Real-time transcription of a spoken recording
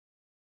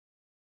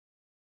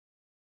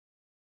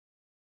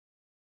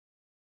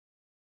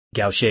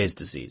Gauchers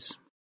disease.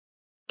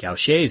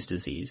 Gauchers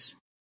disease,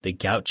 the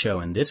gaucho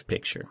in this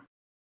picture,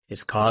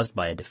 is caused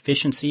by a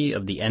deficiency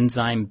of the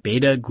enzyme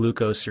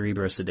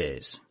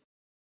beta-glucocerebrosidase,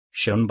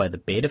 shown by the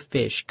beta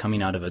fish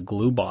coming out of a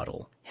glue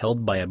bottle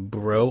held by a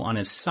bro on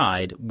his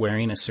side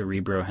wearing a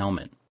cerebro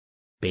helmet.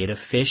 Beta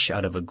fish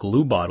out of a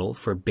glue bottle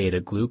for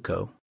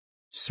beta-gluco,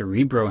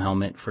 cerebro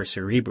helmet for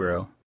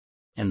cerebro,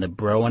 and the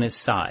bro on his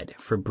side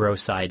for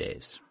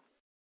brosidase.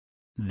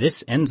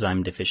 This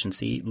enzyme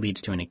deficiency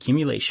leads to an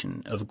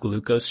accumulation of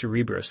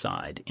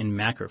glucocerebroside in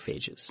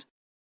macrophages,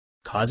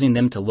 causing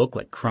them to look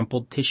like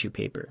crumpled tissue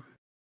paper,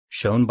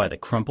 shown by the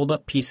crumpled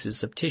up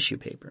pieces of tissue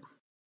paper,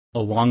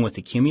 along with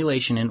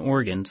accumulation in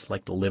organs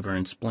like the liver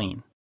and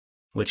spleen,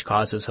 which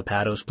causes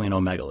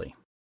hepatosplenomegaly,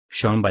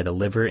 shown by the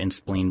liver and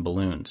spleen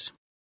balloons.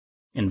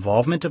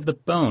 Involvement of the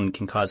bone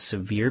can cause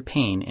severe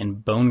pain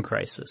and bone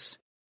crisis,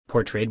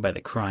 portrayed by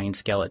the crying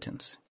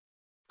skeletons.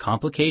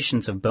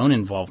 Complications of bone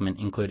involvement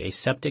include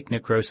aseptic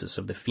necrosis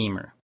of the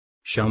femur,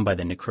 shown by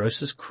the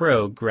necrosis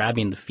crow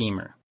grabbing the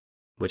femur,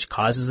 which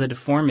causes a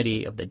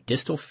deformity of the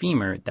distal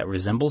femur that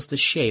resembles the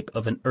shape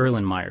of an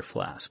Erlenmeyer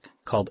flask,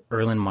 called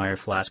Erlenmeyer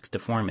flask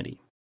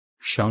deformity,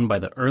 shown by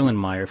the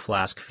Erlenmeyer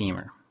flask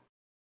femur.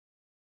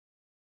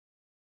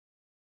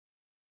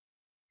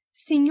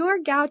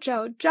 Señor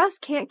Gaucho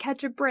just can't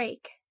catch a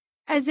break.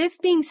 As if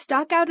being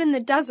stuck out in the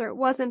desert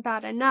wasn't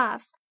bad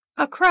enough,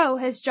 a crow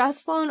has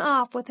just flown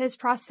off with his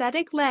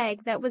prosthetic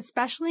leg that was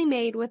specially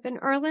made with an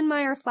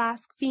Erlenmeyer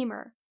flask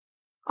femur.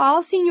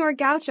 All Señor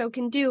Gaucho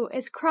can do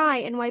is cry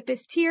and wipe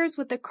his tears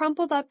with the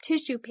crumpled up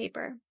tissue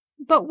paper.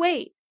 But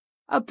wait,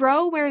 a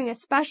bro wearing a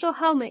special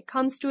helmet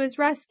comes to his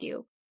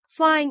rescue,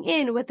 flying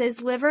in with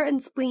his liver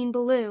and spleen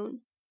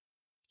balloon.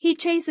 He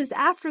chases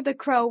after the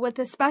crow with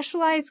a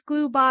specialized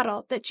glue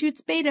bottle that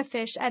shoots beta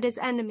fish at his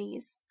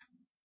enemies.